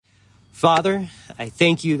Father, I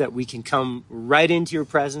thank you that we can come right into your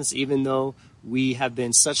presence, even though we have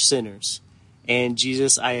been such sinners. And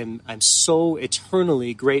Jesus, I'm so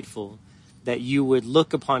eternally grateful that you would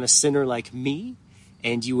look upon a sinner like me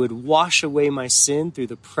and you would wash away my sin through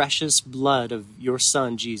the precious blood of your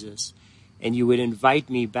Son, Jesus, and you would invite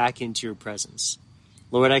me back into your presence.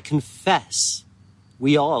 Lord, I confess,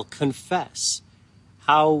 we all confess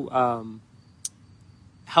how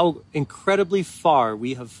incredibly far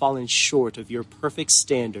we have fallen short of your perfect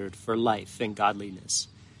standard for life and godliness.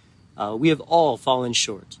 We have all fallen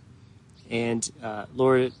short. And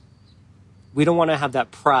Lord, we don't want to have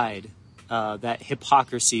that pride, that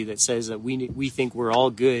hypocrisy that says that we think we're all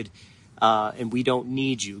good and we don't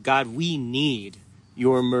need you. God, we need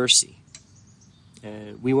your mercy.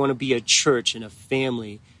 We want to be a church and a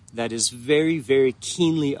family that is very, very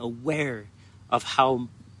keenly aware of how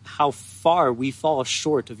far we fall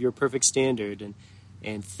short of your perfect standard.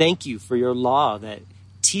 And thank you for your law that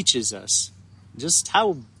teaches us just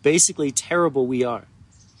how basically terrible we are.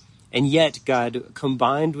 And yet, God,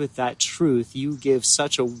 combined with that truth, you give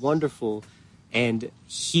such a wonderful and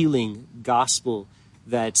healing gospel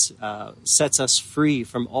that sets us free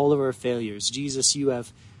from all of our failures. Jesus, you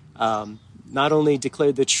have not only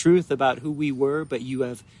declared the truth about who we were, but you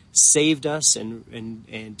have saved us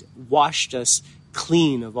and washed us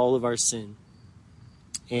clean of all of our sin.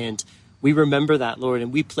 And we remember that, Lord,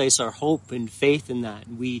 and we place our hope and faith in that.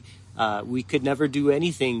 We could never do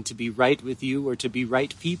anything to be right with you or to be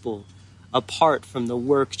right people apart from the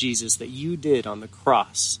work, Jesus, that you did on the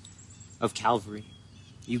cross of Calvary.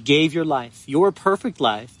 You gave your life, your perfect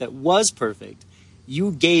life that was perfect.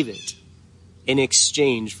 You gave it in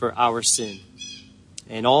exchange for our sin.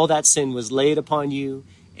 And all that sin was laid upon you,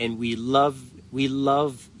 and we love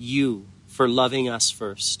you for loving us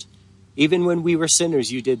first. Even when we were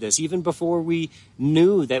sinners, you did this. Even before we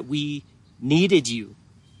knew that we needed you,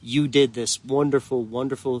 you did this wonderful,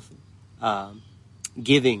 wonderful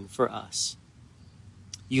giving for us.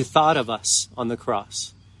 You thought of us on the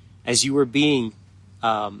cross as you were being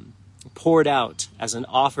poured out as an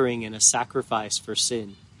offering and a sacrifice for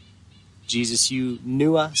sin. Jesus, you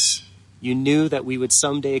knew us. You knew that we would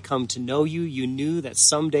someday come to know you. You knew that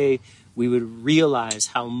someday we would realize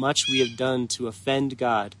how much we have done to offend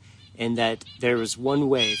God, and that there was one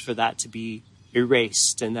way for that to be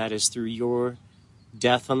erased, and that is through your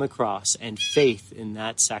death on the cross and faith in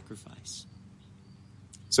that sacrifice.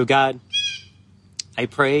 So God, I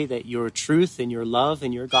pray that your truth and your love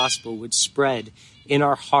and your gospel would spread in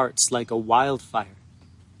our hearts like a wildfire.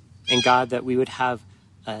 And God, that we would have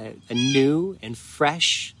a new and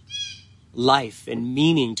fresh life and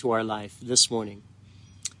meaning to our life this morning.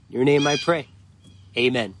 In your name I pray.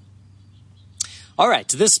 Amen. All right,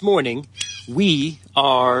 this morning we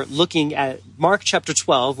are looking at Mark chapter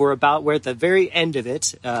 12. We're at the very end of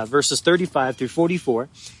it, verses 35 through 44.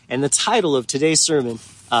 And the title of today's sermon,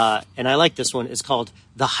 and I like this one, is called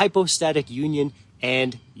The Hypostatic Union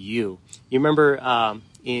and You. You remember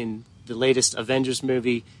in the latest Avengers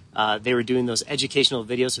movie, they were doing those educational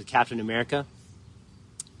videos with Captain America.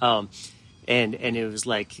 And it was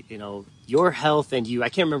like, your health and you. I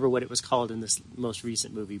can't remember what it was called in this most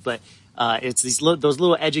recent movie, but it's those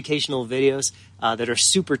little educational videos that are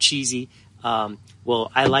super cheesy.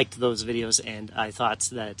 Well, I liked those videos, and I thought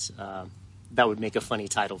that that would make a funny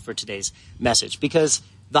title for today's message, because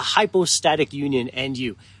the hypostatic union and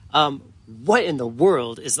you. What in the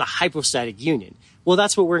world is the hypostatic union? Well,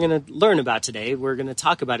 that's what we're going to learn about today. We're going to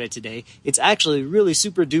talk about it today. It's actually really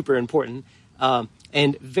super duper important.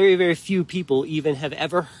 And very, very few people even have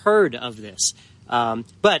ever heard of this.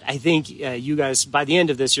 But I think you guys, by the end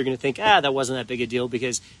of this, you're going to think, that wasn't that big a deal,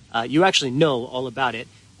 because you actually know all about it.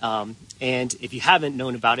 And if you haven't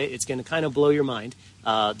known about it, it's going to kind of blow your mind,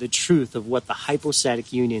 the truth of what the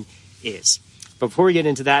hypostatic union is. But before we get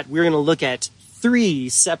into that, we're going to look at 3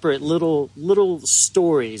 separate little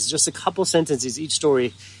stories, just a couple sentences each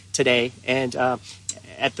story today. And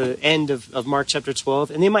at the end of Mark chapter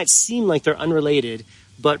 12, and they might seem like they're unrelated,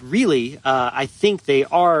 but really, I think they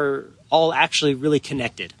are all actually really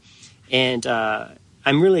connected. And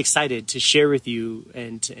I'm really excited to share with you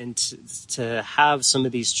and to have some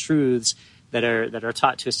of these truths that are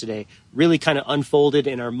taught to us today really kind of unfolded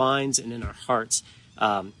in our minds and in our hearts.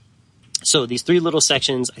 So these 3 little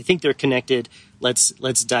sections, I think they're connected. Let's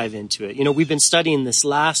dive into it. We've been studying this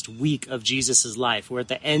last week of Jesus's life. We're at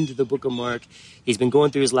the end of the book of Mark. He's been going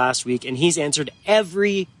through his last week, and he's answered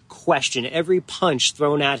every question, every punch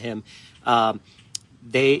thrown at him,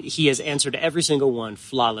 he has answered every single one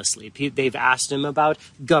flawlessly. They've asked him about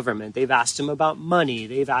government. They've asked him about money.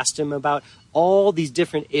 They've asked him about all these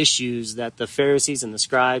different issues that the Pharisees and the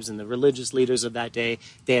scribes and the religious leaders of that day,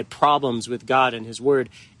 they had problems with God and his word.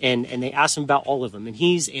 And they asked him about all of them. And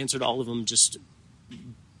he's answered all of them just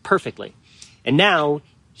perfectly. And now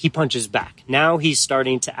he punches back. Now he's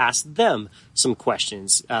starting to ask them some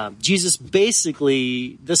questions. Jesus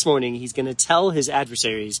basically, this morning, he's going to tell his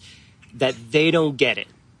adversaries that they don't get it,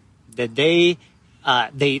 that they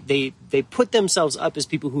put themselves up as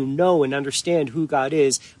people who know and understand who God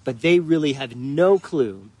is, but they really have no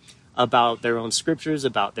clue about their own scriptures,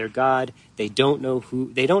 about their God. They don't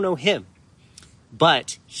know him,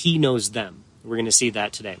 but he knows them. We're going to see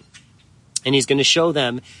that today. And he's going to show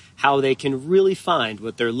them how they can really find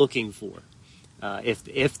what they're looking for.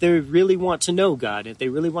 If they really want to know God, if they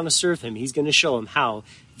really want to serve him, he's going to show them how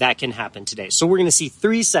that can happen today. So we're going to see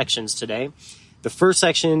 3 sections today. The first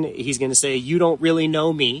section, he's going to say, you don't really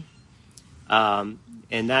know me. And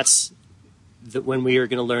that's when we are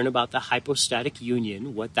going to learn about the hypostatic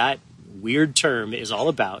union, what that weird term is all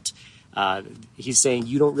about. He's saying,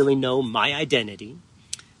 you don't really know my identity.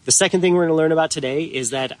 The second thing we're going to learn about today is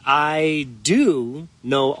that I do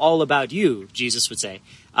know all about you, Jesus would say.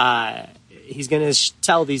 He's going to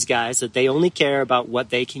tell these guys that they only care about what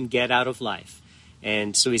they can get out of life.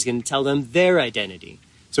 And so he's going to tell them their identity.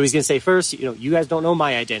 So he's going to say, first, you guys don't know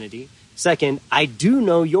my identity. Second, I do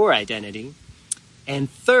know your identity. And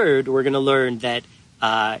third, we're going to learn that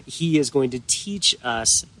he is going to teach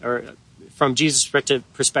us, or from Jesus'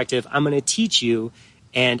 perspective, I'm going to teach you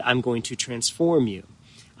and I'm going to transform you.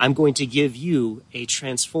 I'm going to give you a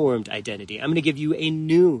transformed identity. I'm going to give you a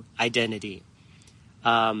new identity.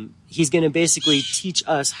 He's going to basically teach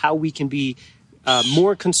us how we can be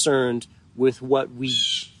more concerned with what we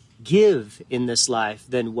give in this life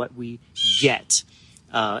than what we get.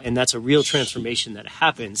 And that's a real transformation that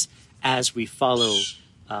happens as we follow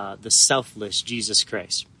the selfless Jesus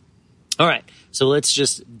Christ. All right, so let's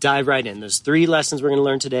just dive right in. There's 3 lessons we're going to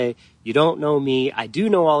learn today. You don't know me. I do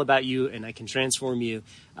know all about you, and I can transform you.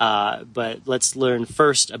 But let's learn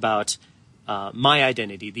first about my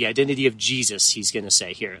identity, the identity of Jesus, he's going to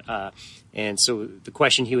say here. And so the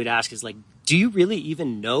question he would ask is do you really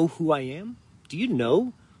even know who I am? Do you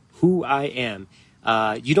know who I am?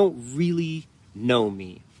 You don't really know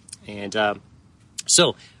me. And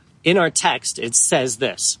so in our text, it says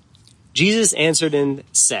this. Jesus answered and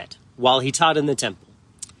said, while he taught in the temple,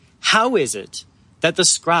 how is it that the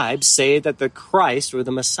scribes say that the Christ or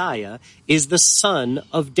the Messiah is the son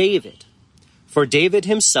of David? For David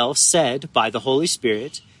himself said by the Holy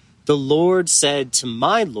Spirit, the Lord said to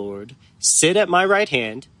my Lord, sit at my right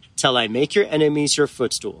hand till I make your enemies your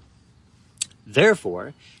footstool.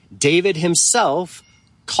 Therefore, David himself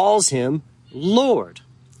calls him Lord.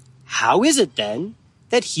 How is it then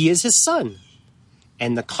that he is his son?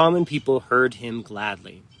 And the common people heard him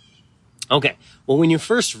gladly. Okay, well, when you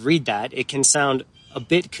first read that, it can sound a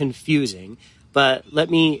bit confusing, but let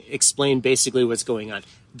me explain basically what's going on.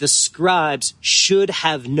 The scribes should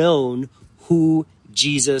have known who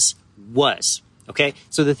Jesus was, okay?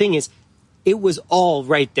 So the thing is, it was all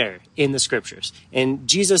right there in the scriptures. And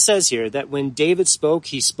Jesus says here that when David spoke,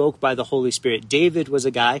 he spoke by the Holy Spirit. David was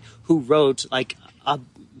a guy who wrote a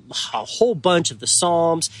whole bunch of the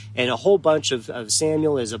Psalms, and a whole bunch of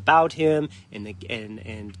Samuel is about him,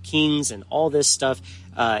 and Kings and all this stuff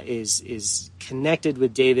is connected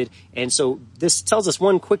with David. And so this tells us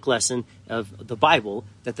one quick lesson of the Bible,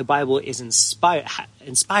 that the Bible is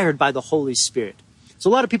inspired by the Holy Spirit. So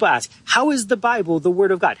a lot of people ask, how is the Bible the Word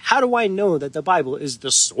of God? How do I know that the Bible is the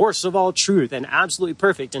source of all truth and absolutely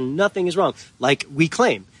perfect and nothing is wrong, like we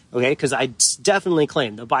claim? Okay, because I definitely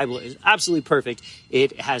claim the Bible is absolutely perfect.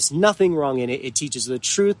 It has nothing wrong in it. It teaches the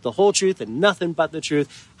truth, the whole truth, and nothing but the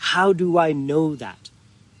truth. How do I know that?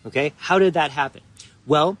 Okay, how did that happen?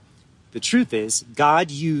 Well, the truth is God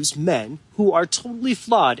used men who are totally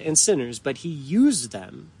flawed and sinners, but he used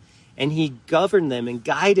them and he governed them and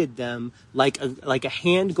guided them like a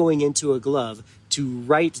hand going into a glove to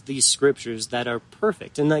write these scriptures that are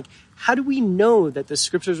perfect. And how do we know that the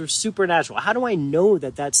scriptures are supernatural? How do I know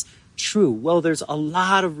that that's true? Well, there's a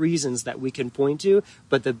lot of reasons that we can point to,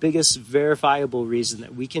 but the biggest verifiable reason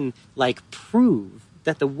that we can prove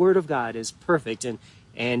that the Word of God is perfect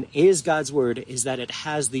and is God's Word is that it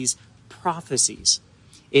has these prophecies.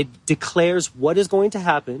 It declares what is going to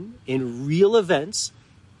happen in real events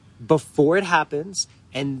before it happens,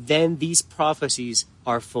 and then these prophecies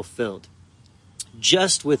are fulfilled.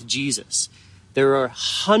 Just with Jesus, there are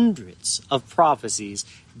hundreds of prophecies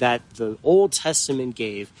that the Old Testament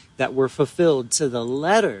gave that were fulfilled to the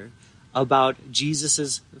letter about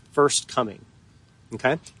Jesus's first coming.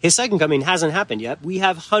 Okay? His second coming hasn't happened yet. We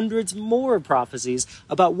have hundreds more prophecies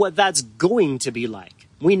about what that's going to be like.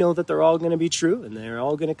 We know that they're all going to be true and they're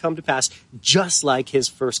all going to come to pass just like his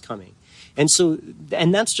first coming. And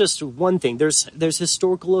that's just one thing. There's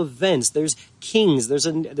historical events. There's kings. There's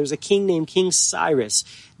a king named King Cyrus,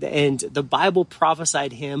 and the Bible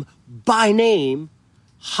prophesied him by name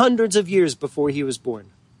hundreds of years before he was born.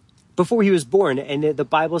 Before he was born, and the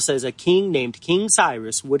Bible says a king named King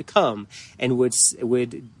Cyrus would come and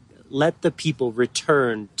would let the people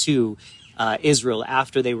return to Israel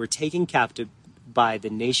after they were taken captive by the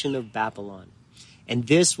nation of Babylon. And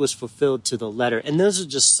this was fulfilled to the letter. And those are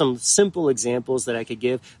just some simple examples that I could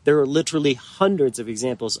give. There are literally hundreds of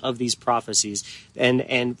examples of these prophecies.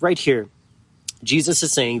 And right here, Jesus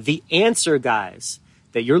is saying the answer, guys,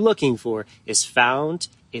 that you're looking for is found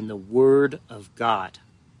in the Word of God.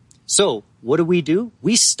 So what do?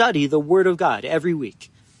 We study the Word of God every week.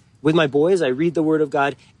 With my boys, I read the Word of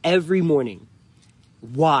God every morning.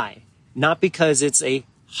 Why? Not because it's a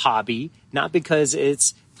hobby, not because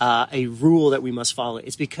it's a rule that we must follow.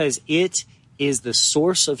 It's because it is the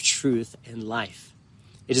source of truth and life.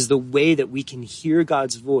 It is the way that we can hear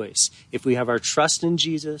God's voice. If we have our trust in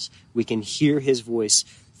Jesus, we can hear his voice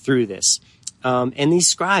through this. And these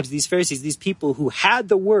scribes, these Pharisees, these people who had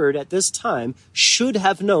the word at this time should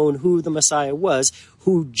have known who the Messiah was,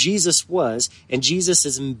 who Jesus was, and Jesus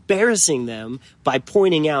is embarrassing them by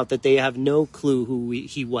pointing out that they have no clue who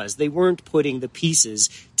he was. They weren't putting the pieces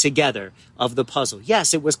together of the puzzle.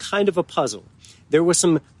 Yes, it was kind of a puzzle. There were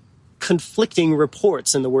some conflicting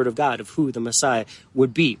reports in the Word of God of who the Messiah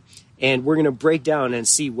would be. And we're going to break down and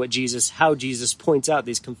see how Jesus points out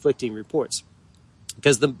these conflicting reports.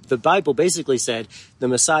 Because the Bible basically said the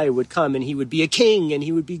Messiah would come and he would be a king and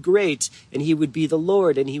he would be great and he would be the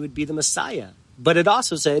Lord and he would be the Messiah. But it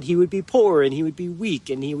also said he would be poor and he would be weak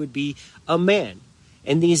and he would be a man.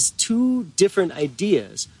 And these two different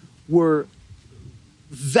ideas were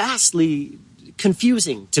vastly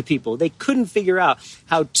confusing to people. They couldn't figure out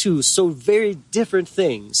how two so very different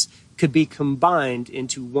things could be combined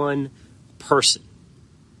into one person.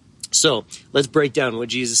 So let's break down what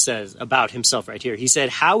Jesus says about himself right here. He said,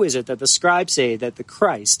 how is it that the scribes say that the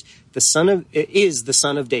Christ, is the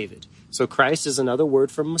son of David? So Christ is another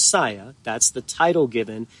word for Messiah. That's the title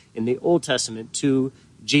given in the Old Testament to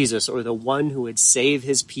Jesus, or the one who would save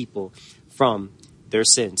his people from their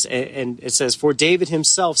sins. And it says, for David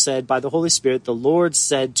himself said by the Holy Spirit, the Lord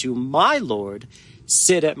said to my Lord,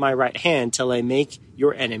 sit at my right hand till I make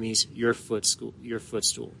your enemies your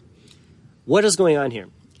footstool. What is going on here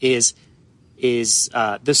is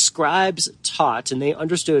the scribes taught, and they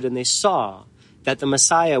understood and they saw that the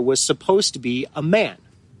Messiah was supposed to be a man.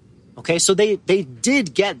 Okay, so they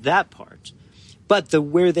did get that part. But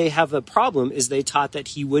where they have a problem is they taught that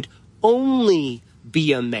he would only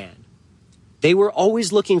be a man. They were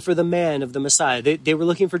always looking for the man of the Messiah. They were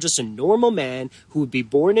looking for just a normal man who would be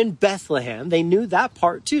born in Bethlehem. They knew that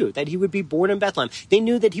part too, that he would be born in Bethlehem. They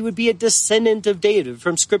knew that he would be a descendant of David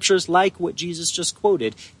from scriptures like what Jesus just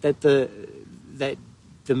quoted, that the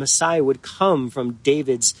Messiah would come from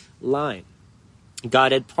David's line.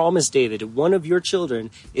 God had promised David, one of your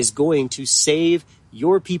children is going to save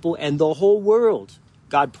your people and the whole world.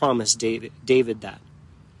 God promised David that.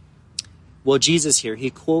 Well, Jesus here,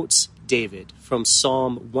 he quotes David from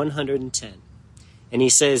Psalm 110. And he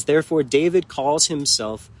says, therefore, David calls the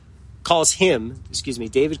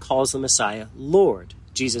Messiah Lord.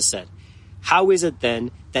 Jesus said, how is it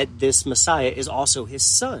then that this Messiah is also his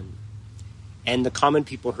son? And the common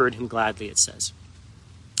people heard him gladly, it says.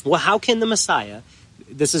 Well, how can the Messiah,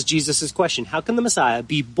 this is Jesus' question, how can the Messiah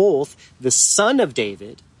be both the son of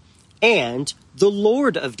David and the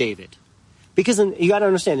Lord of David? Because you got to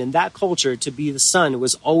understand, in that culture, to be the son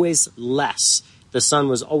was always less. The son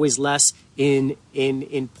was always less in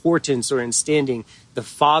importance or in standing. The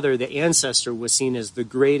father, the ancestor, was seen as the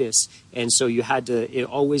greatest. And so it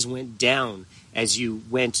always went down as you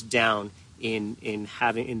went down in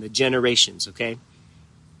the generations, okay?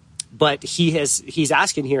 But he's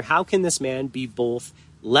asking here, how can this man be both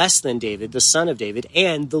less than David, the son of David,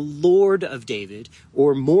 and the Lord of David,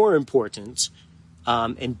 or more important?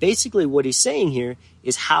 And basically what he's saying here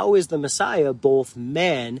is, how is the Messiah both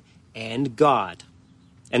man and God?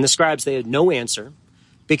 And the scribes, they had no answer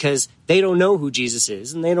because they don't know who Jesus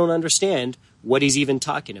is and they don't understand what he's even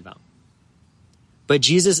talking about. But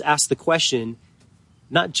Jesus asked the question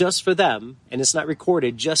not just for them, and it's not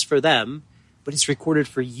recorded just for them, but it's recorded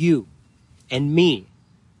for you and me.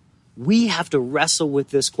 We have to wrestle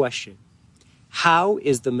with this question. How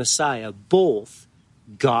is the Messiah both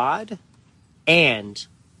God and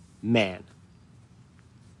man.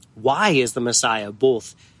 Why is the Messiah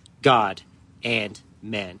both God and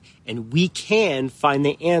man? And we can find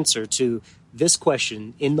the answer to this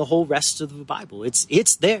question in the whole rest of the Bible.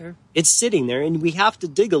 It's there. It's sitting there, and we have to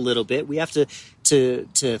dig a little bit. We have to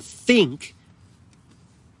think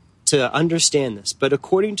to understand this. But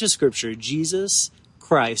according to Scripture, Jesus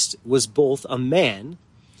Christ was both a man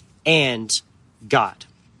and God.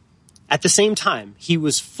 At the same time, he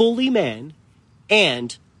was fully man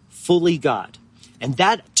and fully God. And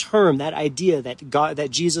that term, that idea that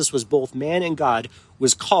Jesus was both man and God,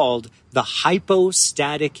 was called the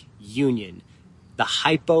hypostatic union. The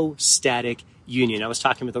hypostatic union. I was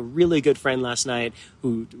talking with a really good friend last night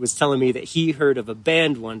who was telling me that he heard of a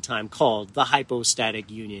band one time called the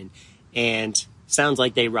Hypostatic Union, and sounds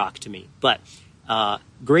like they rock to me. But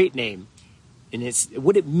great name. And it's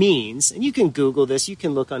what it means, and you can Google this, you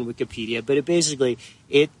can look on Wikipedia, but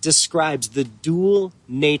it describes the dual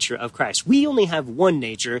nature of Christ. We only have one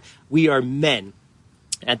nature. We are men.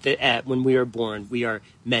 When we are born, we are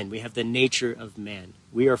men. We have the nature of man.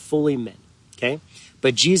 We are fully men. Okay?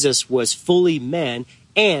 But Jesus was fully man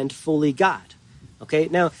and fully God. Okay?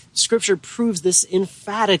 Now, Scripture proves this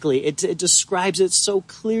emphatically. It describes it so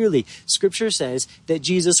clearly. Scripture says that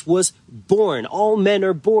Jesus was born. All men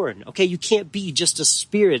are born. Okay? You can't be just a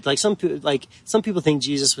spirit. Some people think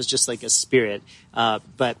Jesus was just like a spirit,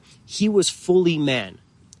 but he was fully man.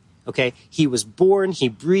 Okay? He was born, he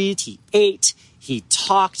breathed, he ate, he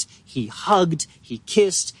talked, he hugged, he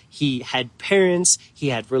kissed, he had parents, he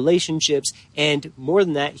had relationships, and more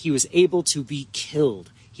than that, he was able to be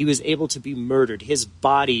killed. He was able to be murdered. His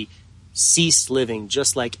body ceased living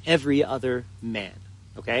just like every other man.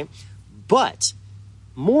 Okay? But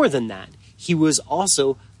more than that, he was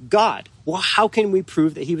also God. Well, how can we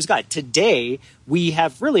prove that he was God? Today, we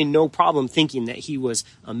have really no problem thinking that he was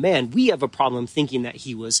a man. We have a problem thinking that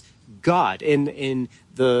he was God. In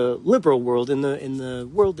the liberal world, in the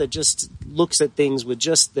world that just looks at things with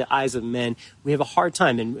just the eyes of men, we have a hard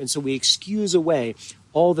time. And so we excuse away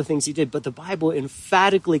all the things he did. But the Bible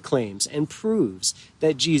emphatically claims and proves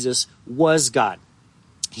that Jesus was God.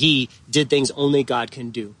 He did things only God can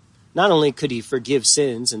do. Not only could he forgive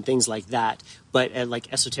sins and things like that, but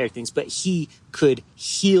like esoteric things, but he could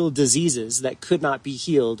heal diseases that could not be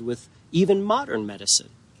healed with even modern medicine.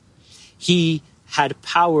 He had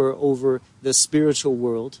power over the spiritual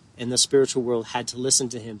world, and the spiritual world had to listen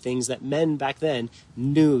to him, things that men back then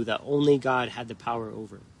knew that only God had the power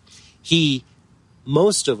over. He,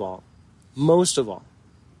 most of all,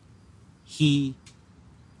 he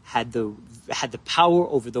had the power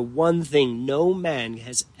over the one thing no man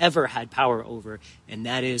has ever had power over, and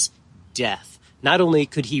that is death. Not only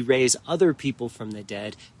could he raise other people from the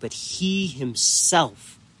dead, but he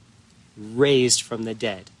himself raised from the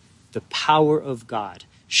dead. The power of God,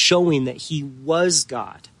 showing that he was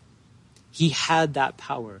God. He had that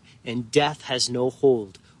power, and death has no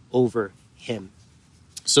hold over him.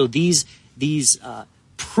 So these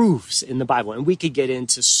proofs in the Bible, and we could get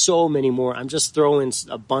into so many more. I'm just throwing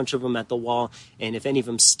a bunch of them at the wall, and if any of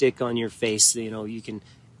them stick on your face, you can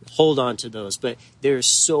hold on to those. But there's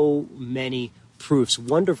so many proofs,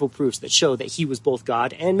 wonderful proofs that show that he was both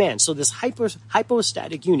God and man. So this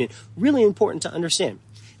hypostatic union, really important to understand.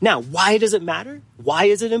 Now, why does it matter? Why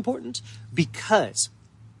is it important? Because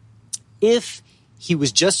if he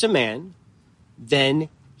was just a man, then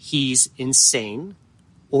he's insane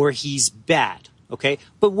or he's bad. Okay,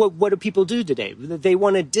 but what do people do today? They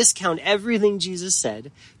want to discount everything Jesus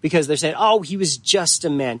said because they're saying, oh, he was just a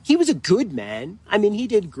man. He was a good man. I mean, he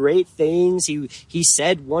did great things. He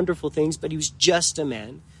said wonderful things, but he was just a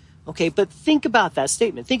man. Okay, but think about that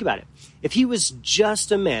statement. Think about it. If he was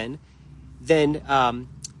just a man, then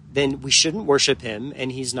we shouldn't worship him,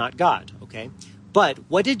 and he's not God. Okay, but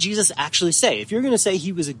what did Jesus actually say? If you're going to say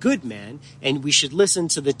he was a good man and we should listen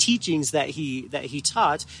to the teachings that he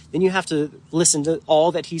taught, then you have to listen to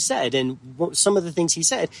all that he said. And some of the things he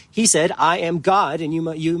said, I am God and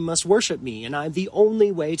you must worship me. And the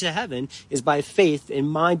only way to heaven is by faith in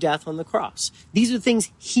my death on the cross. These are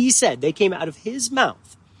things he said. They came out of his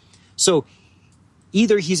mouth. So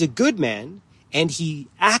either he's a good man and he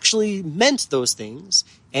actually meant those things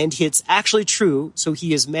and it's actually true. So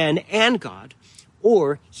he is man and God.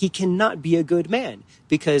 Or he cannot be a good man,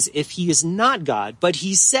 because if he is not God, but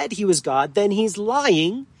he said he was God, then he's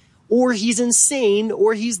lying, or he's insane,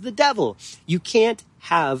 or he's the devil. You can't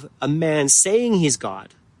have a man saying he's God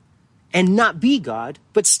and not be God,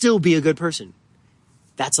 but still be a good person.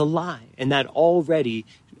 That's a lie, and that already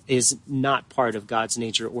is not part of God's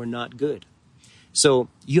nature or not good. So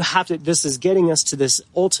this is getting us to this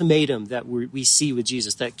ultimatum that we see with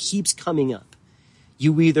Jesus that keeps coming up.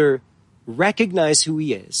 You either recognize who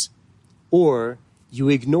he is, or you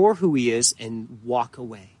ignore who he is and walk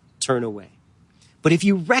away, turn away. But if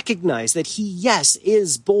you recognize that he, yes,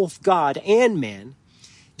 is both God and man,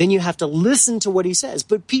 then you have to listen to what he says.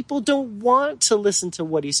 But people don't want to listen to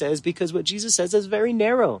what he says because what Jesus says is very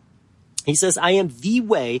narrow. He says, I am the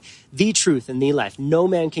way, the truth, and the life. No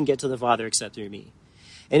man can get to the Father except through me.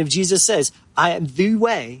 And if Jesus says, I am the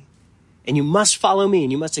way, and you must follow me,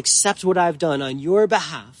 and you must accept what I've done on your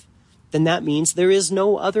behalf, then that means there is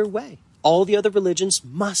no other way. All the other religions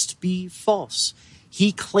must be false.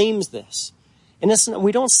 He claims this. And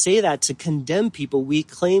we don't say that to condemn people. We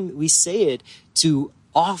say it to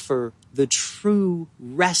offer the true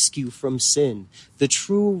rescue from sin, the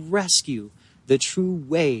true rescue, the true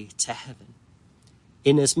way to heaven.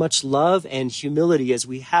 In as much love and humility as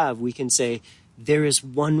we have, we can say, there is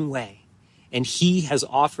one way. And he has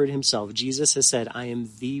offered himself. Jesus has said, I am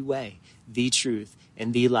the way, the truth,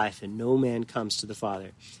 and the life, and no man comes to the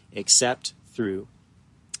Father except through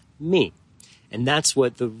me. And that's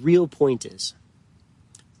what the real point is.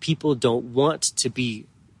 People don't want to be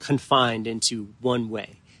confined into one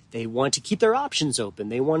way. They want to keep their options open.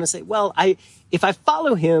 They want to say, well, if I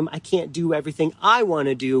follow him, I can't do everything I want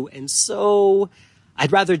to do, and so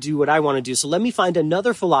I'd rather do what I want to do. So let me find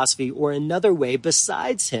another philosophy or another way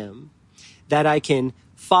besides him that I can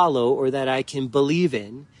follow or that I can believe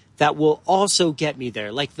in that will also get me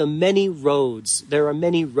there. Like the many roads, there are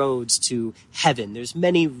many roads to heaven. There's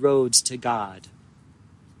many roads to God.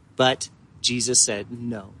 But Jesus said,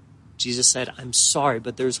 no. Jesus said, I'm sorry,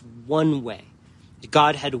 but there's one way.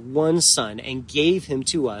 God had one son and gave him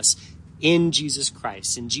to us in Jesus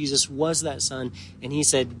Christ. And Jesus was that son. And he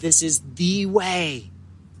said, this is the way.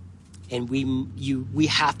 And we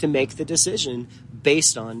have to make the decision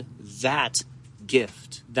based on that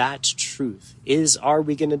gift, that truth. Are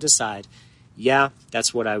we going to decide, yeah,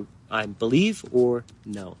 that's what I believe, or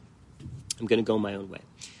no, I'm going to go my own way?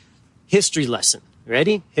 History lesson.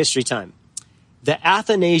 Ready? History time. The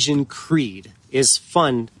Athanasian Creed is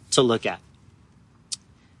fun to look at.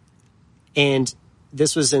 And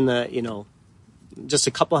this was in the, just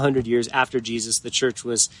a couple hundred years after Jesus, the church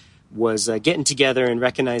was getting together and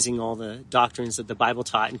recognizing all the doctrines that the Bible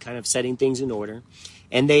taught and kind of setting things in order.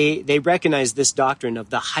 And they recognized this doctrine of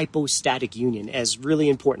the hypostatic union as really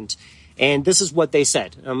important. And this is what they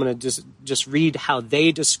said. I'm going to just read how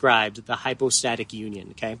they described the hypostatic union,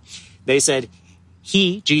 okay? They said,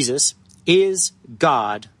 he, Jesus, is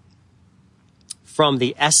God from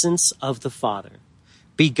the essence of the Father,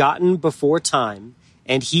 begotten before time,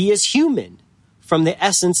 and he is human from the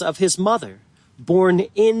essence of his mother, born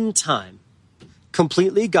in time,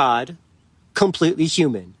 completely God, completely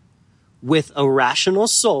human, with a rational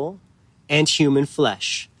soul and human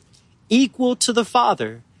flesh, equal to the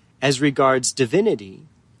Father as regards divinity,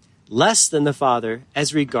 less than the Father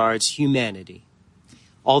as regards humanity.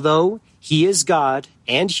 Although he is God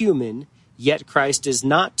and human, yet Christ is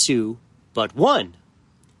not two, but one.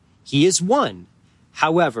 He is one,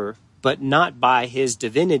 however, but not by his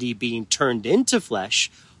divinity being turned into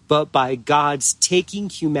flesh, but by God's taking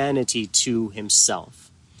humanity to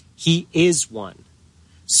himself. He is one.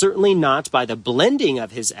 Certainly not by the blending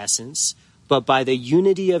of his essence, but by the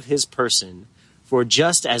unity of his person. For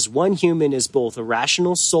just as one human is both a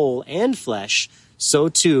rational soul and flesh, so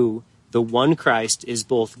too the one Christ is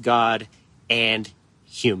both God and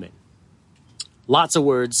human. Lots of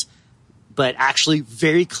words, but actually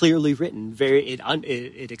very clearly written.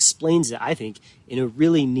 It explains it, I think, in a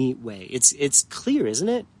really neat way. It's clear, isn't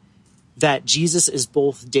it? That Jesus is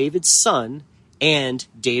both David's son and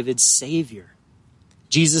David's savior.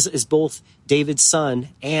 Jesus is both David's son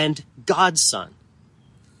and God's son.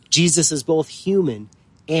 Jesus is both human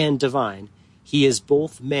and divine. He is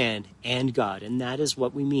both man and God. And that is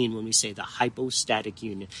what we mean when we say the hypostatic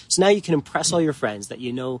union. So now you can impress all your friends that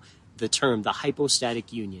you know the term, the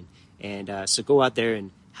hypostatic union. And so go out there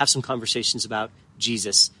and have some conversations about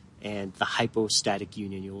Jesus and the hypostatic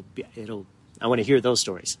union. I want to hear those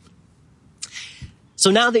stories.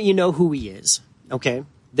 So now that you know who he is, okay,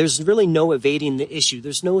 there's really no evading the issue.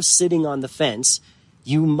 There's no sitting on the fence.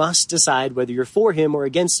 You must decide whether you're for him or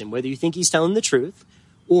against him, whether you think he's telling the truth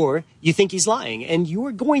or you think he's lying. And you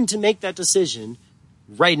are going to make that decision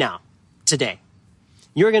right now, today.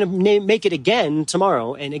 You're going to make it again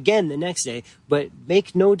tomorrow and again the next day, but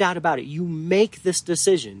make no doubt about it. You make this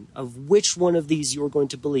decision of which one of these you're going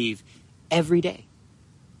to believe every day.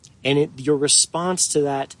 And your response to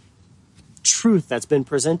that truth that's been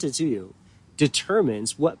presented to you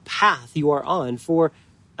determines what path you are on for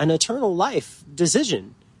an eternal life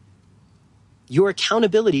decision. Your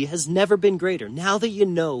accountability has never been greater. Now that you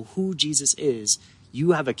know who Jesus is,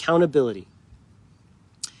 you have accountability.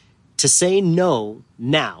 To say no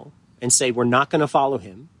now and say we're not going to follow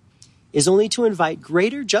him is only to invite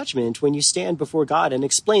greater judgment when you stand before God and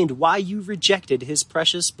explain why you rejected his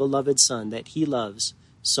precious beloved son that he loves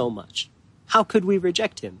so much. How could we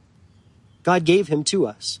reject him? God gave him to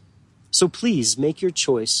us. So please make your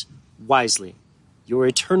choice wisely. Your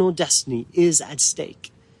eternal destiny is at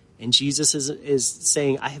stake. And Jesus is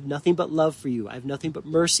saying, I have nothing but love for you. I have nothing but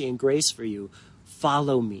mercy and grace for you.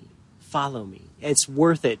 Follow me. Follow me. It's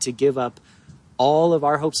worth it to give up all of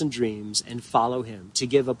our hopes and dreams and follow him, to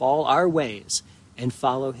give up all our ways and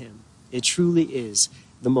follow him. It truly is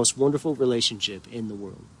the most wonderful relationship in the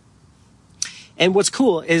world. And what's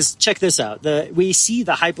cool is, check this out. We see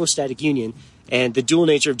the hypostatic union and the dual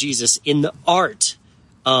nature of Jesus in the art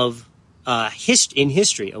of in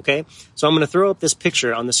history, okay? So I'm going to throw up this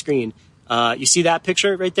picture on the screen. You see that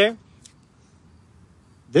picture right there?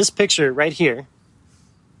 This picture right here,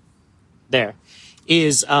 there,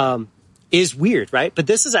 is weird, right? But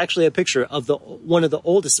this is actually a picture of one of the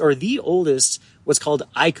oldest, or the oldest, what's called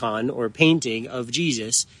icon or painting of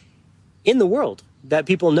Jesus in the world that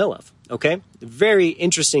people know of, okay? Very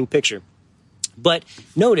interesting picture. But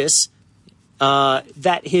notice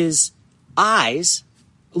that his eyes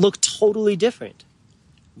look totally different.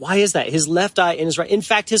 Why is that? His left eye and his right. In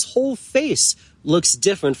fact, his whole face looks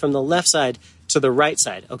different from the left side to the right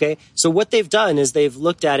side, okay? So what they've done is they've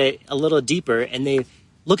looked at it a little deeper, and they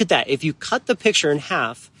look at that. If you cut the picture in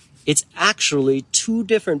half, it's actually two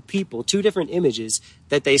different people, two different images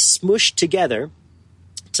that they smushed together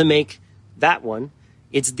to make that one.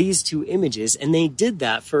 It's these two images, and they did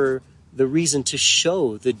that for the reason to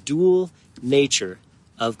show the dual nature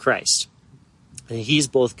of Christ. And he's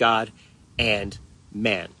both God and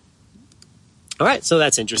man. All right, so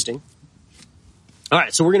that's interesting. All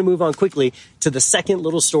right, so we're going to move on quickly to the second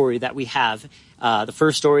little story that we have. The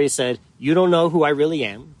first story said, you don't know who I really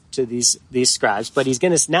am, to these scribes, but he's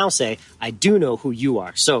going to now say, I do know who you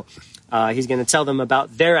are. So he's going to tell them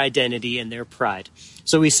about their identity and their pride.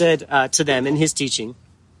 So he said to them in his teaching,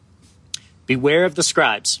 beware of the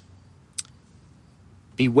scribes.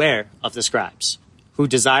 Beware of the scribes who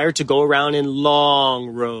desire to go around in long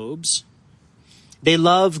robes. They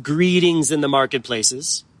love greetings in the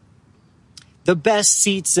marketplaces, the best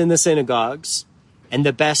seats in the synagogues, and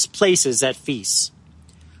the best places at feasts,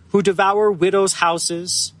 who devour widows'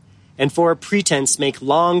 houses and for a pretense make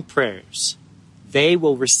long prayers. They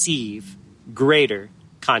will receive greater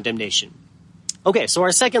condemnation. Okay, so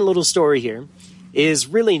our second little story here is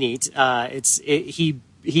really neat.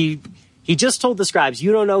 He just told the scribes,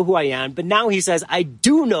 you don't know who I am, but now he says, I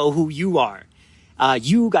do know who you are.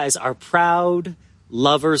 You guys are proud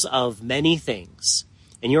lovers of many things,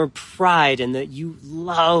 and your pride, and that you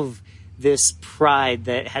love this pride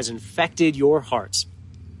that has infected your hearts.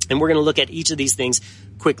 And we're going to look at each of these things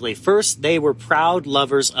quickly. First, they were proud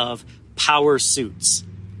lovers of power suits.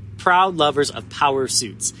 Proud lovers of power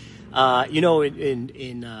suits. On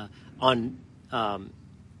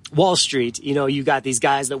Wall Street, you got these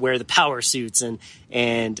guys that wear the power suits, and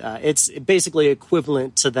it's basically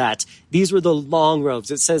equivalent to that. These were the long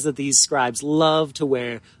robes. It says that these scribes loved to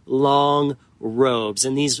wear long robes,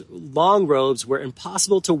 and these long robes were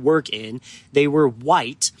impossible to work in. They were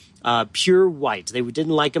white, pure white. They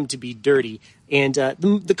didn't like them to be dirty. And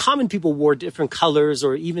the common people wore different colors,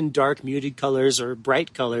 or even dark muted colors or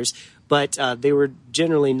bright colors, but they were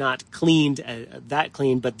generally not cleaned that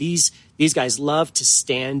clean. But these guys loved to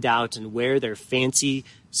stand out and wear their fancy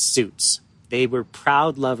suits. They were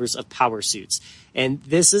proud lovers of power suits. And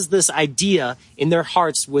this idea in their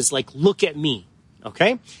hearts was like, look at me,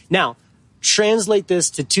 okay? Now, translate this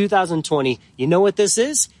to 2020. You know what this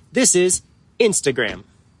is? This is Instagram.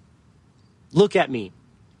 Look at me.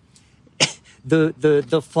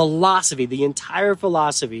 The philosophy, the entire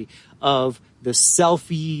philosophy of the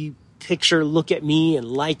selfie picture, look at me and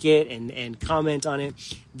like it and comment on it.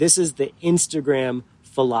 This is the Instagram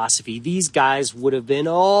philosophy. These guys would have been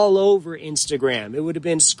all over Instagram. It would have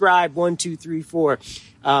been Scribe 1, 2, 3, 4.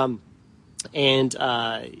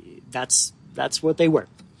 That's what they were.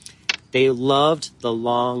 They loved the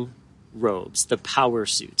long robes, the power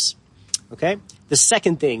suits. Okay? The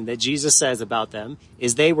second thing that Jesus says about them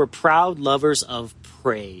is they were proud lovers of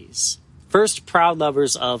praise. First, proud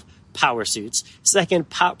lovers of power suits. Second,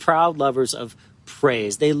 proud lovers of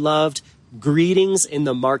praise. They loved greetings in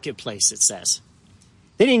the marketplace, it says.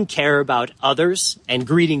 They didn't care about others and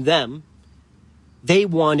greeting them. They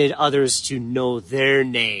wanted others to know their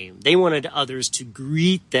name. They wanted others to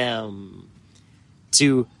greet them,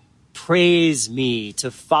 to praise me,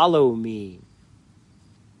 to follow me.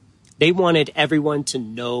 They wanted everyone to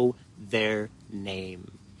know their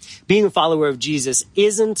name. Being a follower of Jesus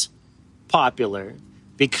isn't popular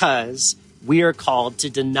because we are called to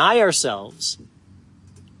deny ourselves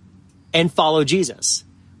and follow Jesus.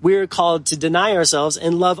 We are called to deny ourselves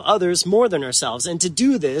and love others more than ourselves. And to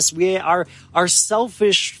do this, our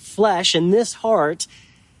selfish flesh and this heart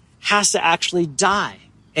has to actually die.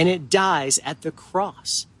 And it dies at the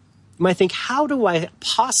cross. You might think, how do I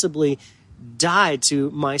possibly die to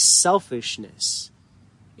my selfishness?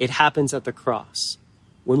 It happens at the cross.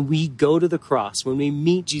 When we go to the cross, when we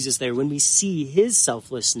meet Jesus there, when we see his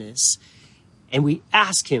selflessness, and we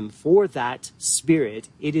ask him for that spirit,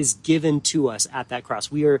 it is given to us at that cross.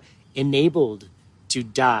 We are enabled to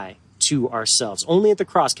die to ourselves. Only at the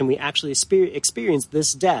cross can we actually experience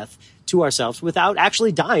this death to ourselves without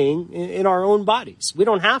actually dying in our own bodies. We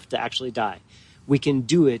don't have to actually die. We can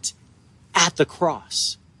do it at the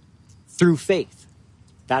cross through faith.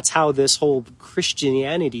 That's how this whole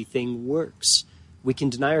Christianity thing works. We can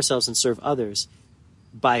deny ourselves and serve others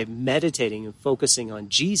by meditating and focusing on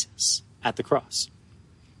Jesus at the cross.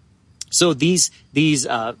 So these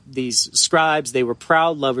scribes, they were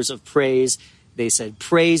proud lovers of praise. They said,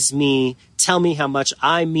 praise me, tell me how much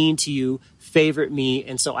I mean to you, favorite me.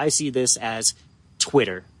 And so I see this as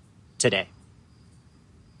Twitter today.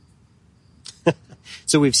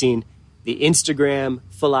 So we've seen the Instagram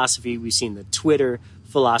philosophy. We've seen the Twitter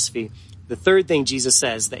philosophy. The third thing Jesus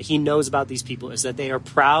says that he knows about these people is that they are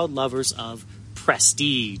proud lovers of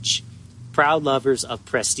prestige. Proud lovers of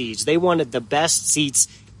prestige. They wanted the best seats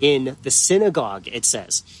in the synagogue, it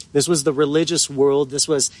says. This was the religious world. This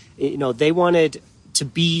was, they wanted to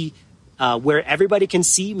be where everybody can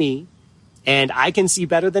see me and I can see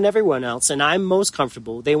better than everyone else and I'm most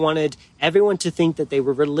comfortable. They wanted everyone to think that they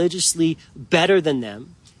were religiously better than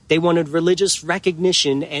them. They wanted religious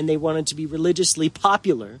recognition and they wanted to be religiously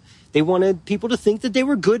popular. They wanted people to think that they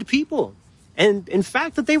were good people and, in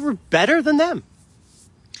fact, that they were better than them.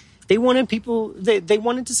 They wanted people, they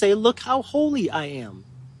wanted to say, look how holy I am.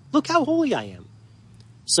 Look how holy I am.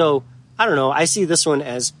 So, I don't know, I see this one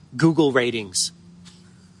as Google ratings.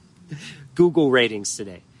 Google ratings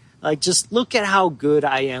today. Like, just look at how good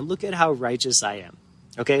I am. Look at how righteous I am.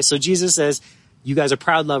 Okay, so Jesus says, you guys are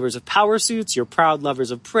proud lovers of power suits. You're proud lovers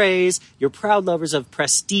of praise. You're proud lovers of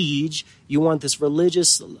prestige. You want this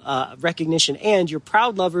religious recognition. And you're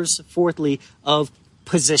proud lovers, fourthly, of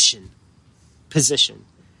position. Position.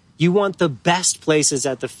 You want the best places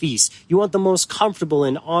at the feast. You want the most comfortable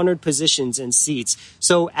and honored positions and seats.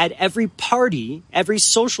 So at every party, every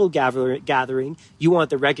social gathering, you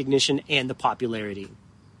want the recognition and the popularity.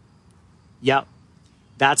 Yep.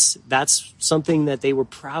 That's something that they were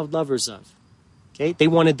proud lovers of. Okay? They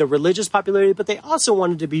wanted the religious popularity, but they also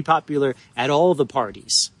wanted to be popular at all the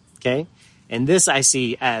parties. Okay? And this I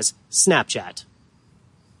see as Snapchat.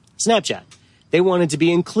 Snapchat. They wanted to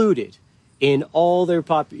be included in all their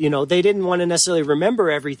they didn't want to necessarily remember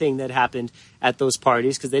everything that happened at those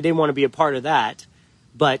parties because they didn't want to be a part of that,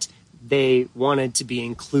 but they wanted to be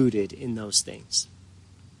included in those things.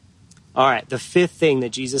 All right, the fifth thing that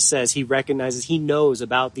Jesus says he recognizes, he knows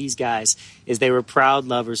about these guys is they were proud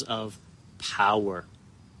lovers of power.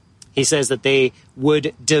 He says that they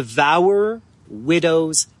would devour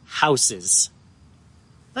widows' houses.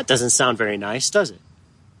 That doesn't sound very nice, does it?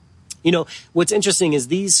 What's interesting is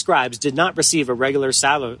these scribes did not receive a regular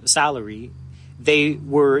salary. They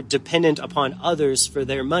were dependent upon others for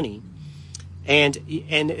their money. And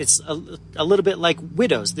it's a little bit like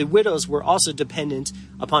widows. The widows were also dependent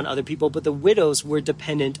upon other people, but the widows were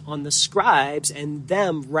dependent on the scribes and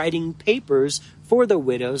them writing papers for the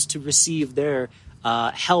widows to receive their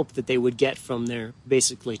help that they would get from their,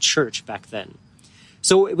 basically, church back then.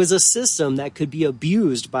 So it was a system that could be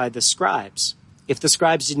abused by the scribes. If the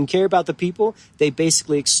scribes didn't care about the people, they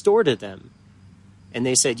basically extorted them. And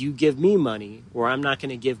they said, you give me money or I'm not going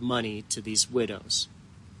to give money to these widows.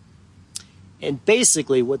 And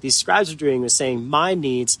basically what these scribes were doing was saying, my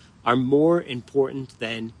needs are more important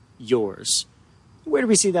than yours. Where do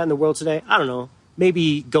we see that in the world today? I don't know.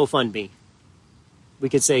 Maybe GoFundMe. We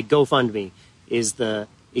could say GoFundMe is the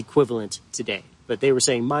equivalent today. But they were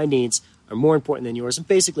saying, my needs are more important than yours, and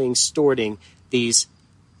basically extorting these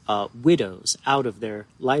widows out of their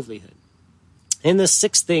livelihood. And the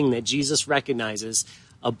sixth thing that Jesus recognizes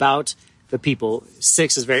about the people,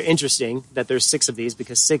 6 is very interesting that there's 6 of these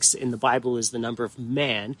because 6 in the Bible is the number of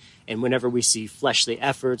man. And whenever we see fleshly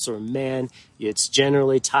efforts or man, it's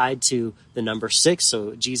generally tied to the number 6.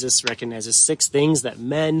 So Jesus recognizes 6 things that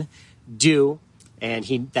men do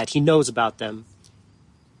and that he knows about them.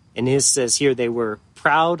 And his says here they were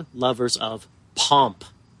proud lovers of pomp.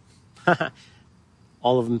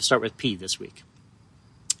 All of them start with P this week.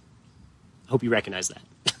 Hope you recognize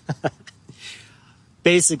that.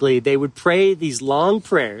 Basically, they would pray these long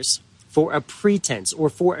prayers for a pretense or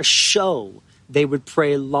for a show. They would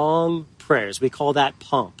pray long prayers. We call that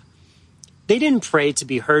pomp. They didn't pray to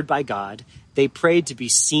be heard by God. They prayed to be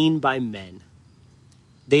seen by men.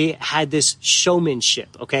 They had this showmanship,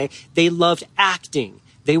 okay? They loved acting.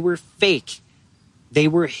 They were fake. They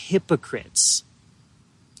were hypocrites.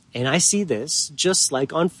 And I see this just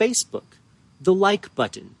like on Facebook, the like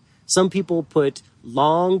button. Some people put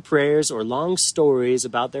long prayers or long stories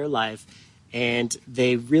about their life, and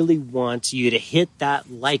they really want you to hit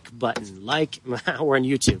that like button, like we're on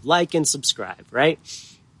YouTube, like and subscribe, right?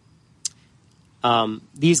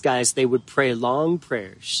 These guys, they would pray long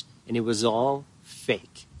prayers, and it was all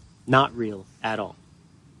fake, not real at all.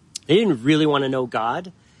 They didn't really want to know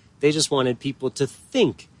God. They just wanted people to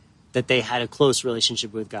think that they had a close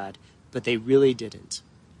relationship with God, but they really didn't.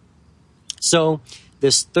 So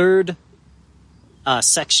this third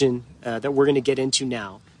section that we're going to get into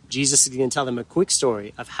now, Jesus is going to tell them a quick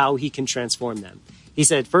story of how he can transform them. He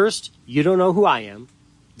said, first, you don't know who I am,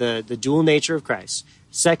 the dual nature of Christ.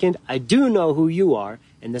 Second, I do know who you are,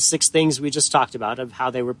 and the 6 things we just talked about of how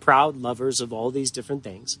they were proud lovers of all these different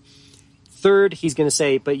things. Third, he's going to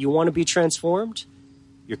say, but you want to be transformed?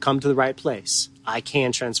 You're come to the right place. I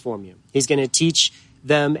can transform you. He's going to teach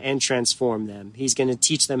them and transform them. He's going to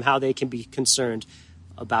teach them how they can be concerned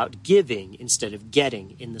about giving instead of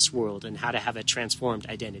getting in this world and how to have a transformed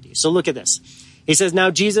identity. So look at this. He says,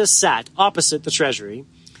 now Jesus sat opposite the treasury,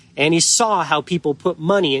 and he saw how people put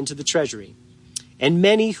money into the treasury. And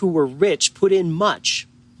many who were rich put in much.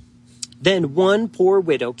 Then one poor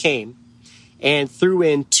widow came and threw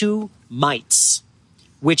in 2 mites,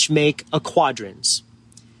 which make a quadrans.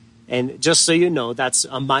 And just so you know, that's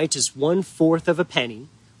a mite is 1/4 of a penny.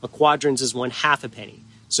 A quadrans is 1/2 a penny.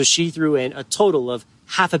 So she threw in a total of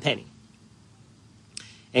 1/2 a penny.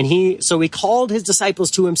 And he called his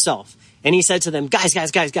disciples to himself, and he said to them, guys,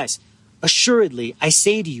 assuredly, I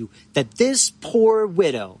say to you that this poor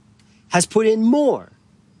widow has put in more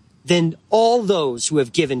than all those who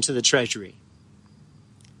have given to the treasury.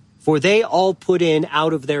 For they all put in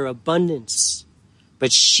out of their abundance,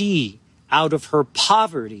 but she, out of her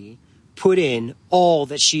poverty, put in all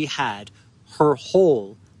that she had, her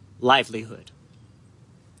whole livelihood.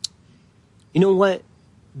 You know what?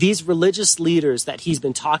 These religious leaders that he's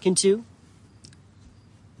been talking to,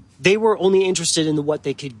 they were only interested in what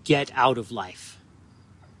they could get out of life.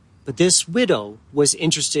 But this widow was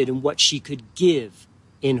interested in what she could give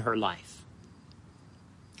in her life.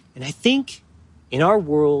 And I think in our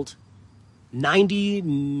world,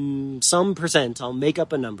 90% I'll make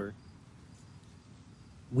up a number,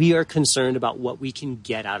 we are concerned about what we can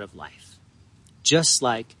get out of life, just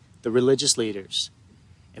like the religious leaders.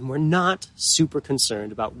 And we're not super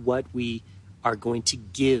concerned about what we are going to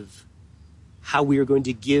give, how we are going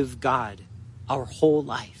to give God our whole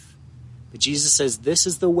life. But Jesus says this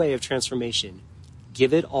is the way of transformation.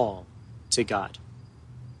 Give it all to God.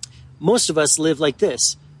 Most of us live like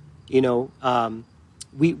this.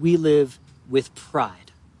 We live with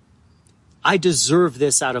pride. I deserve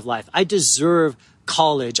this out of life. I deserve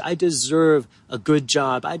college. I deserve a good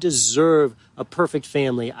job. I deserve a perfect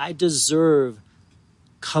family. I deserve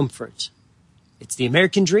comfort. It's the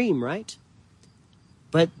American dream, right?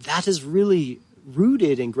 But that is really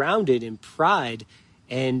rooted and grounded in pride.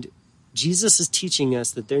 And Jesus is teaching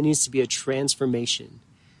us that there needs to be a transformation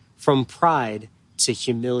from pride to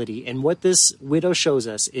humility. And what this widow shows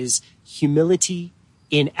us is humility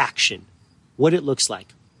in action, what it looks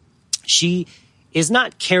like. She is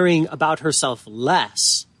not caring about herself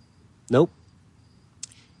less. Nope.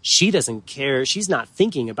 She doesn't care. She's not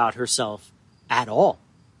thinking about herself at all.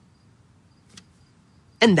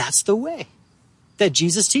 And that's the way that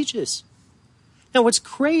Jesus teaches. Now, what's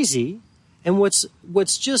crazy and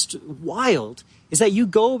what's just wild is that you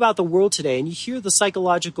go about the world today and you hear the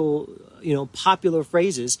psychological, popular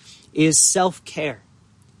phrases is self-care.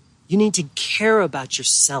 You need to care about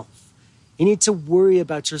yourself. You need to worry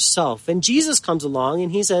about yourself. And Jesus comes along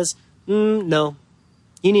and he says, no,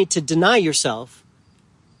 you need to deny yourself,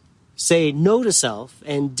 say no to self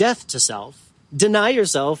and death to self, deny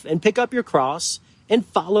yourself and pick up your cross and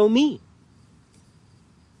follow me.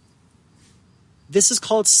 This is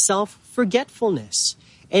called self-forgetfulness.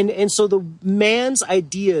 And so the man's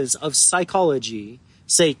ideas of psychology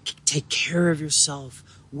say, take care of yourself,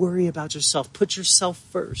 worry about yourself, put yourself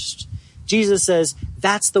first. Jesus says,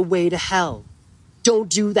 that's the way to hell. Don't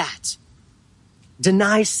do that.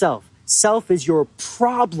 Deny self. Self is your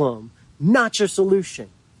problem, not your solution.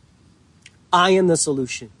 I am the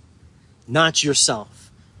solution, not yourself.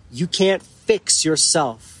 You can't fix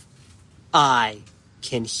yourself. I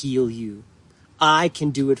can heal you. I can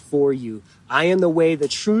do it for you. I am the way, the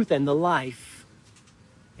truth, and the life.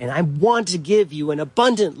 And I want to give you an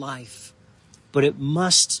abundant life. But it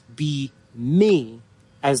must be me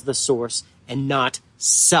as the source and not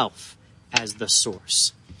self as the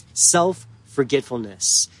source.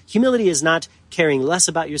 Self-forgetfulness. Humility is not caring less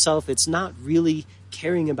about yourself. It's not really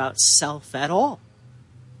caring about self at all.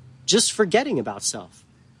 Just forgetting about self.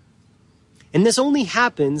 And this only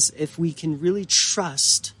happens if we can really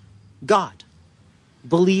trust God.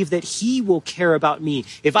 Believe that he will care about me.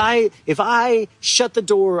 If I shut the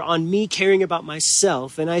door on me caring about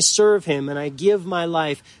myself and I serve him and I give my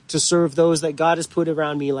life to serve those that God has put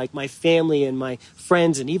around me, like my family and my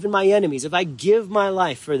friends and even my enemies, if I give my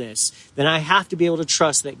life for this, then I have to be able to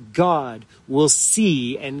trust that God will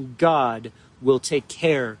see and God will take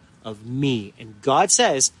care of me. And God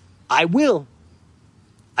says, I will.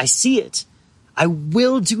 I see it. I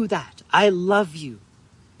will do that. I love you.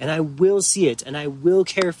 And I will see it, and I will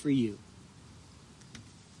care for you.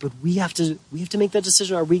 But we have to make that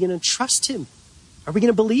decision. Are we going to trust him? Are we going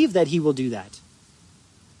to believe that he will do that?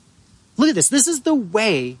 Look at this. This is the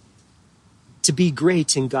way to be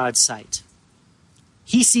great in God's sight.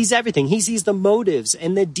 He sees everything. He sees the motives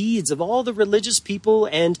and the deeds of all the religious people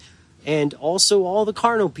and also all the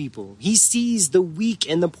carnal people. He sees the weak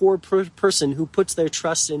and the poor person who puts their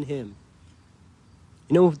trust in him.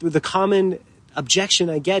 You know, the common objection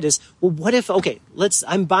I get is, well, what if,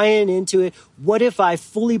 I'm buying into it. What if I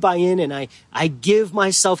fully buy in and I give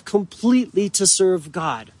myself completely to serve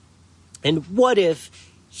God? And what if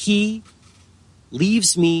he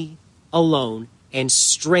leaves me alone and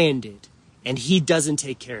stranded and he doesn't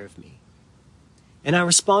take care of me? And I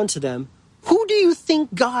respond to them, who do you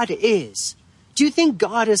think God is? Do you think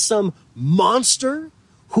God is some monster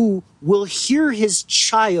who will hear his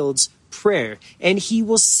child's prayer and he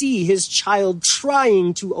will see his child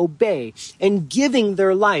trying to obey and giving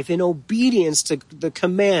their life in obedience to the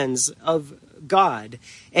commands of God,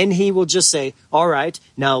 and he will just say, all right,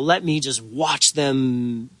 now let me just watch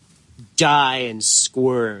them die and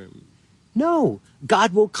squirm? No,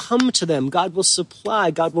 God will come to them. God will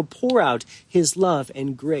supply. God will pour out his love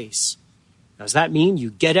and grace. Now, does that mean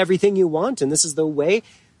you get everything you want and this is the way?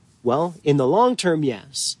 Well, in the long term,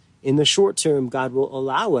 yes. In the short term, God will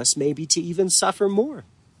allow us maybe to even suffer more.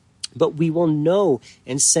 But we will know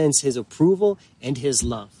and sense his approval and his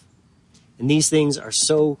love. And these things are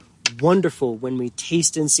so wonderful when we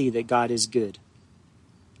taste and see that God is good.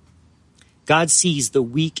 God sees the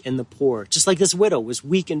weak and the poor. Just like this widow was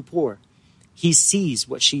weak and poor. He sees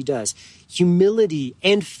what she does. Humility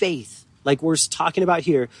and faith, like we're talking about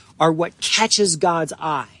here, are what catches God's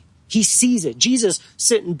eye. He sees it. Jesus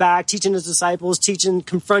sitting back, teaching his disciples,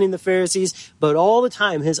 confronting the Pharisees, but all the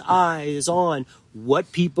time his eye is on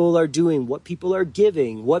what people are doing, what people are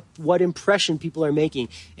giving, what impression people are making.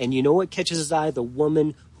 And you know what catches his eye? The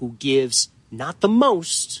woman who gives not the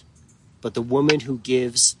most, but the woman who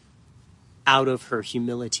gives out of her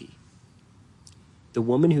humility. The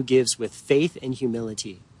woman who gives with faith and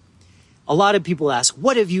humility. A lot of people ask,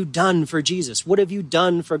 what have you done for Jesus? What have you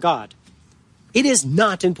done for God? It is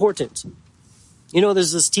not important. You know,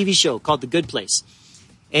 there's this TV show called The Good Place.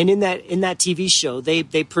 And in that TV show,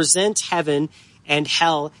 they present heaven and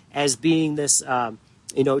hell as being this,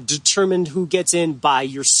 determined who gets in by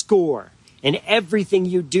your score. And everything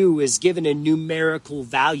you do is given a numerical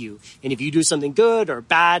value. And if you do something good or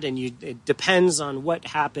bad, it depends on what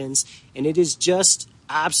happens. And it is just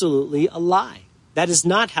absolutely a lie. That is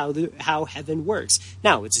not how heaven works.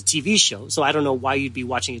 Now, it's a TV show, so I don't know why you'd be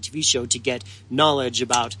watching a TV show to get knowledge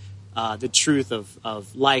about the truth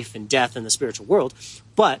of life and death in the spiritual world.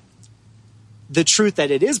 But the truth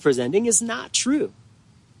that it is presenting is not true.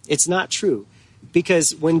 It's not true.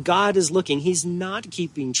 Because when God is looking, he's not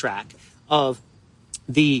keeping track of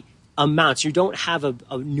the amounts. You don't have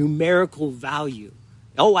a numerical value.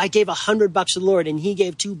 Oh, I gave $100 to the Lord and he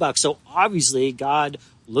gave $2. So obviously God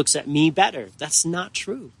looks at me better. That's not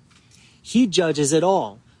true. He judges it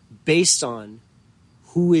all based on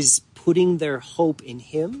who is putting their hope in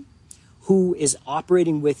him, who is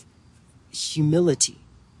operating with humility,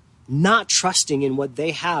 not trusting in what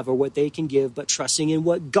they have or what they can give, but trusting in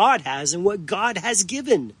what God has and what God has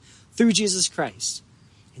given through Jesus Christ.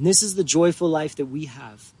 And this is the joyful life that we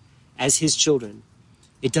have as his children.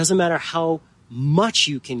 It doesn't matter how much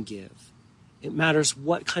you can give. It matters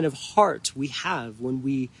what kind of heart we have when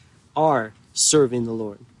we are serving the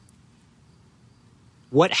Lord.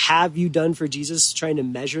 What have you done for Jesus? Trying to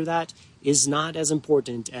measure that is not as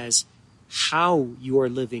important as how you are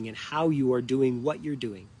living and how you are doing what you're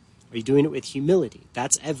doing. Are you doing it with humility?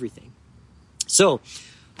 That's everything. So,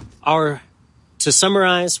 To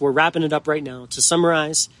summarize, we're wrapping it up right now. To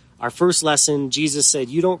summarize, our first lesson, Jesus said,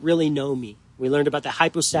 you don't really know me. We learned about the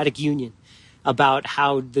hypostatic union, about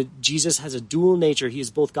how Jesus has a dual nature. He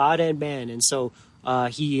is both God and man. And so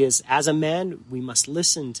he is, as a man, we must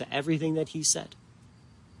listen to everything that he said.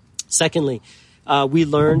 Secondly, we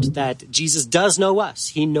learned that Jesus does know us.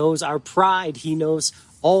 He knows our pride. He knows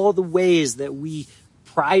all the ways that we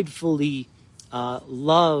pridefully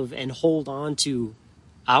love and hold on to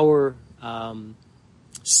our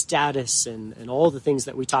status and all the things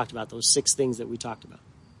that we talked about, those 6 things that we talked about.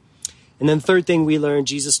 And then third thing we learned,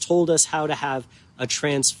 Jesus told us how to have a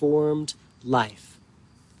transformed life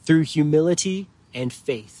through humility and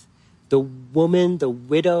faith. The woman, the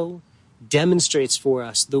widow, demonstrates for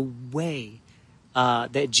us the way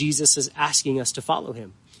that Jesus is asking us to follow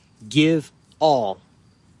him. Give all.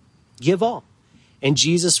 Give all. And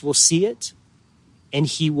Jesus will see it, and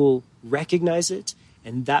he will recognize it,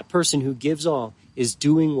 and that person who gives all is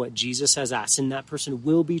doing what Jesus has asked, and that person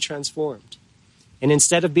will be transformed. And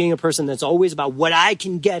instead of being a person that's always about what I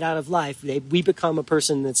can get out of life, we become a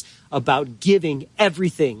person that's about giving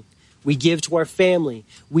everything. We give to our family.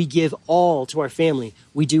 We give all to our family.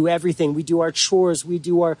 We do everything. We do our chores. We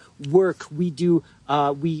do our work. We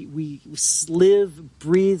live,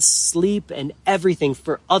 breathe, sleep, and everything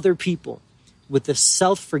for other people with the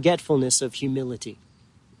self-forgetfulness of humility.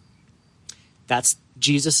 That's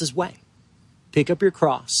Jesus' way. Pick up your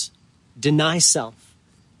cross. Deny self.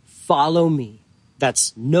 Follow me.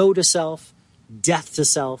 That's no to self, death to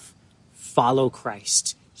self. Follow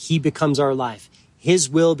Christ. He becomes our life. His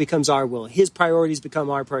will becomes our will. His priorities become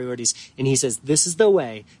our priorities. And he says, this is the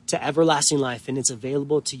way to everlasting life, and it's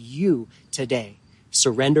available to you today.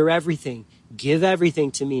 Surrender everything. Give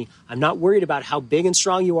everything to me. I'm not worried about how big and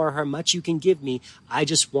strong you are, how much you can give me. I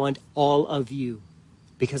just want all of you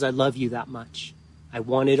because I love you that much. I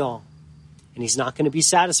want it all. And he's not going to be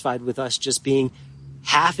satisfied with us just being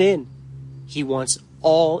half in. He wants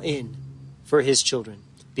all in for his children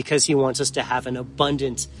because he wants us to have an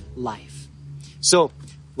abundant life. So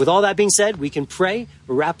with all that being said, we can pray,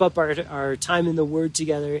 wrap up our time in the Word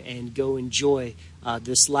together, and go enjoy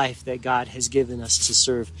this life that God has given us to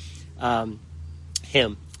serve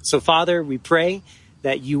him. So Father, we pray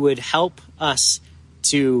that you would help us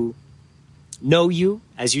to know you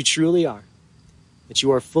as you truly are, that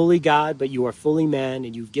you are fully God, but you are fully man,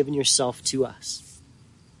 and you've given yourself to us.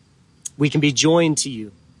 We can be joined to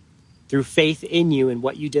you through faith in you and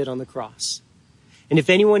what you did on the cross. And if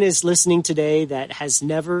anyone is listening today that has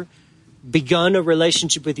never begun a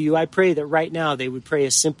relationship with you, I pray that right now they would pray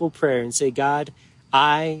a simple prayer and say, God,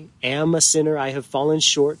 I am a sinner. I have fallen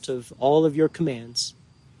short of all of your commands.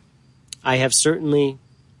 I have certainly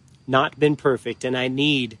not been perfect, and I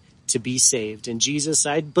need to be saved. And Jesus,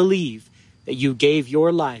 I believe that you gave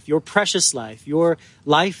your life, your precious life, your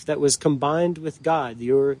life that was combined with God,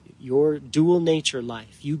 your dual nature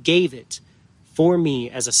life. You gave it for me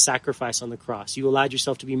as a sacrifice on the cross. You allowed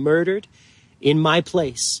yourself to be murdered in my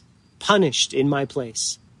place, punished in my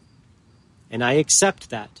place. And I accept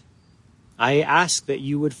that. I ask that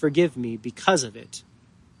you would forgive me because of it.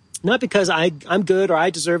 Not because I'm good or I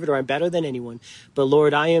deserve it or I'm better than anyone, but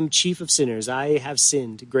Lord, I am chief of sinners. I have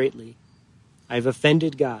sinned greatly. I've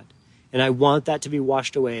offended God. And I want that to be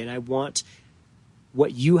washed away. And I want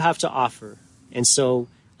what you have to offer. And so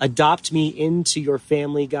adopt me into your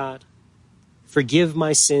family, God. Forgive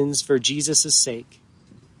my sins for Jesus' sake.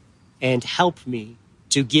 And help me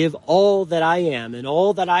to give all that I am and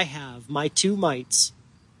all that I have, my 2 mites.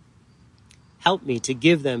 Help me to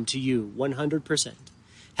give them to you 100%.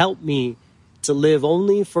 Help me to live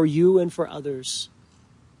only for you and for others.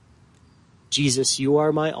 Jesus, you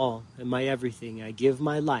are my all and my everything. I give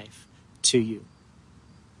my life to you.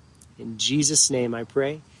 In Jesus' name I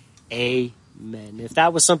pray. Amen. If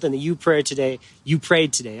that was something that you prayed today,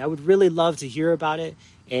 I would really love to hear about it.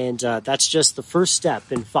 And that's just the first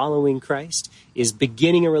step in following Christ, is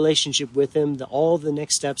beginning a relationship with him. All the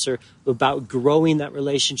next steps are about growing that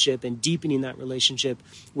relationship and deepening that relationship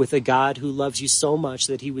with a God who loves you so much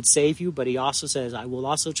that he would save you, but he also says, I will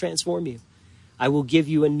also transform you. I will give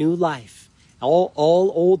you a new life. All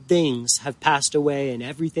old things have passed away and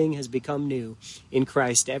everything has become new. In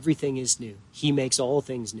Christ, everything is new. He makes all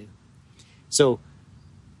things new. So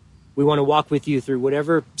we want to walk with you through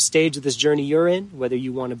whatever stage of this journey you're in, whether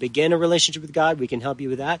you want to begin a relationship with God, we can help you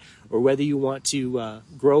with that, or whether you want to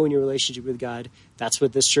grow in your relationship with God. That's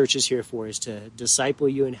what this church is here for, is to disciple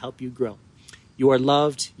you and help you grow. You are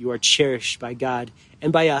loved, you are cherished by God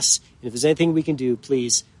and by us. And if there's anything we can do,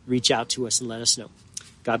 please reach out to us and let us know.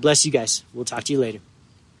 God bless you guys. We'll talk to you later.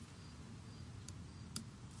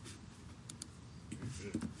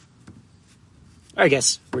 I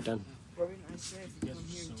guess we're done. Corbin, I said if you come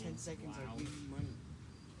here in 10 seconds, I'll give you money.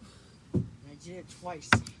 And I did it twice.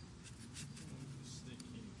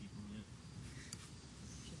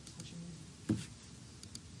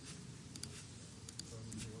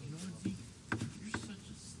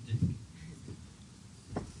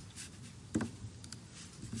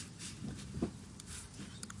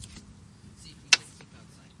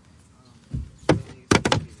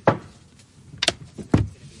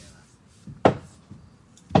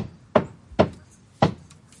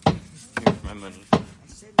 My money. I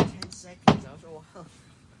said in 10 seconds. That was a while.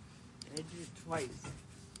 And I did it twice.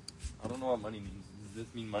 I don't know what money means. Does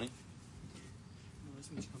this mean money? No,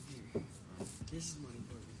 this means come here. This is money,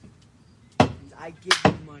 Corbin. Means I give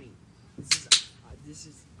you money. This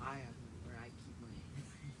is I have money, where I keep money.